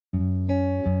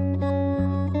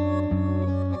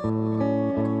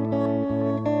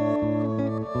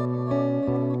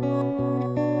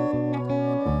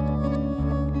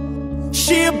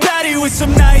She a baddie with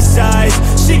some nice eyes.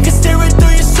 She can stare right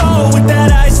through your soul with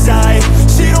that eyesight.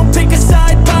 She don't pick a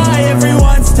side, by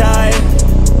everyone's type.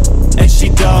 And she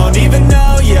don't even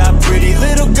know, yeah, pretty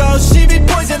little ghost. She be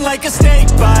poison like a snake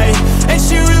bite. And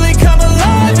she really come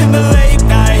alive in the late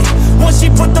night. Once she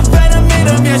put the venom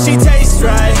in them, yeah, she tastes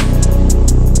right.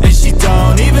 And she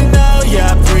don't even know,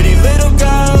 yeah, pretty little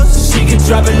ghost. She can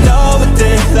drop it low with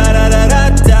it,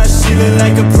 la-da-da-da-da. She look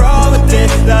like a pro with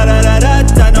it, la-da-da-da-da.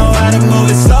 Know how to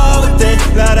move it slow with it,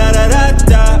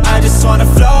 la-da-da-da-da. I just wanna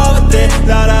flow with it,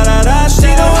 la-da-da-da-da. She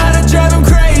know how to drive him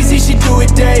crazy, she do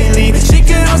it daily. She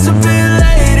can also be a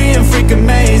lady and freak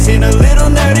amazing. A little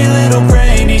nerdy, little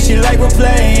brainy, she like we're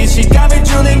playing. She got me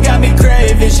drooling, got me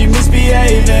craving, she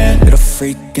misbehaving. Little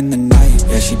freak in the night,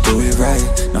 yeah, she do it right.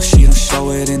 No, she don't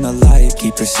show it in the light,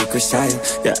 keep her secrets tight.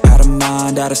 Yeah, out of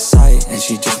mind, out of sight, and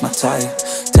she just my type.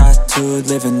 Tattooed,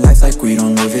 living life like we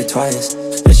don't live it twice.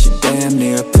 Yeah, she damn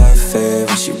near perfect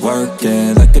when she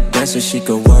working. Like a dancer, she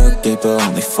could work it, but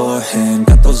only for him.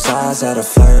 Got those eyes that are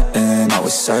flirting,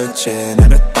 always searching.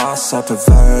 And her thoughts are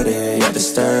perverted, yeah,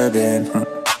 disturbing.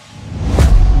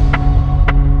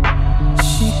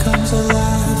 She comes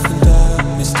alive when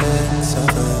darkness takes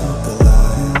over the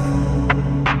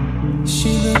light. She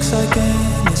looks like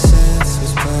innocence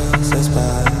was processed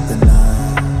by the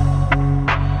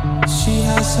night. She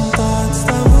has some thoughts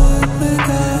that would make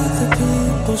other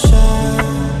people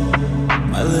shine.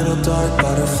 My little dark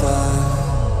butterfly.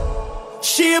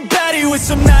 She a baddie with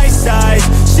some nice eyes.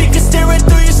 She can stare right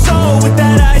through your soul with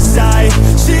that eyesight.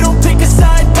 She don't pick a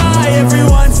side, by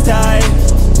everyone's type.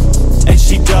 And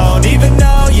she don't even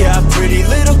know, yeah, pretty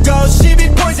little ghost. She be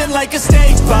poison like a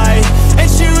snake bite. And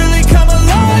she really come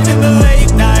alive in the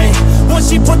late night. Once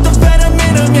she put the venom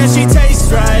in them, yeah, she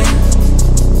tastes right.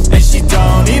 And she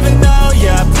don't even know,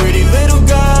 yeah, pretty little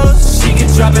ghost. She can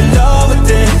drop it low with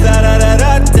it,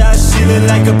 la-da-da-da-da. She look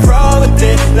like a pro with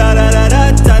it,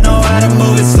 la-da-da-da-da. Know how to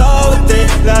move it slow with it,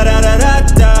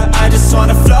 la-da-da-da-da. I just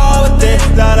wanna flow with it,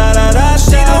 la-da-da-da-da.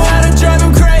 She know how to drive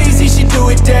him crazy, she do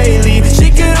it daily.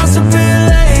 She can also be a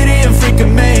lady and freak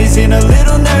amazing. A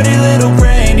little nerdy, little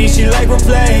brainy, she like we're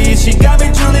playing. She got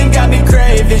me drooling, got me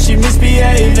craving, she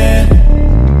misbehaving.